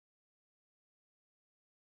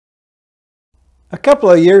A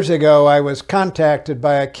couple of years ago, I was contacted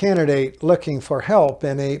by a candidate looking for help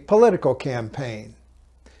in a political campaign.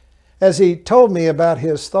 As he told me about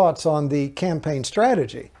his thoughts on the campaign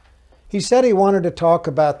strategy, he said he wanted to talk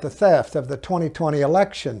about the theft of the 2020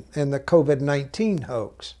 election and the COVID-19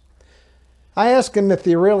 hoax. I asked him if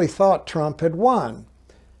he really thought Trump had won.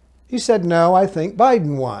 He said, "No, I think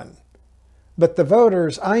Biden won. But the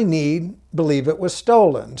voters I need believe it was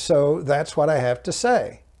stolen, so that's what I have to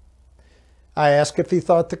say." I asked if he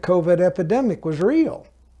thought the COVID epidemic was real.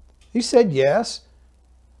 He said yes,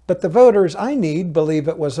 but the voters I need believe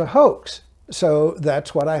it was a hoax, so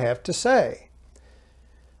that's what I have to say.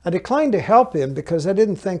 I declined to help him because I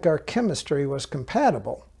didn't think our chemistry was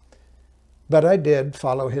compatible, but I did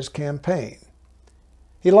follow his campaign.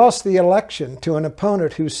 He lost the election to an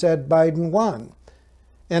opponent who said Biden won,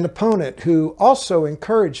 an opponent who also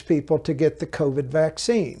encouraged people to get the COVID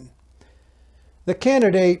vaccine. The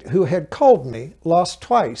candidate who had called me lost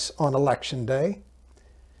twice on Election Day.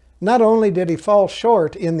 Not only did he fall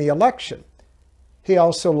short in the election, he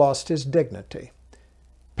also lost his dignity.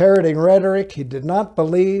 Parroting rhetoric he did not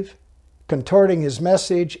believe, contorting his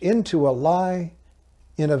message into a lie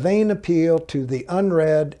in a vain appeal to the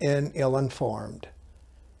unread and ill-informed.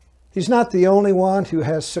 He's not the only one who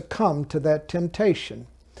has succumbed to that temptation.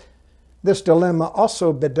 This dilemma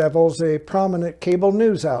also bedevils a prominent cable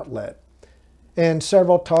news outlet and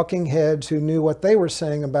several talking heads who knew what they were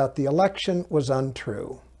saying about the election was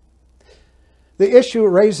untrue. The issue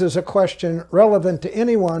raises a question relevant to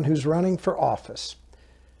anyone who's running for office.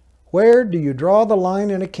 Where do you draw the line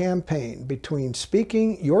in a campaign between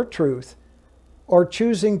speaking your truth or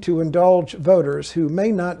choosing to indulge voters who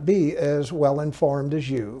may not be as well informed as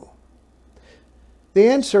you? The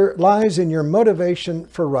answer lies in your motivation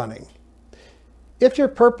for running. If your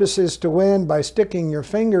purpose is to win by sticking your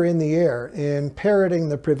finger in the air and parroting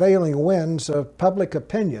the prevailing winds of public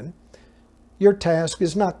opinion, your task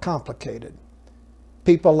is not complicated.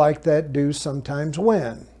 People like that do sometimes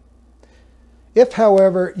win. If,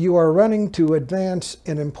 however, you are running to advance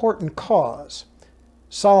an important cause,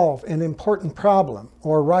 solve an important problem,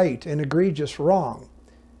 or right an egregious wrong,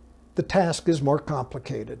 the task is more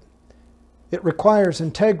complicated. It requires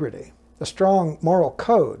integrity, a strong moral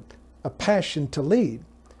code, a passion to lead,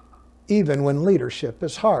 even when leadership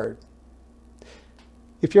is hard.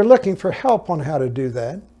 If you're looking for help on how to do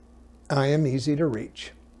that, I am easy to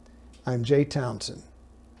reach. I'm Jay Townsend.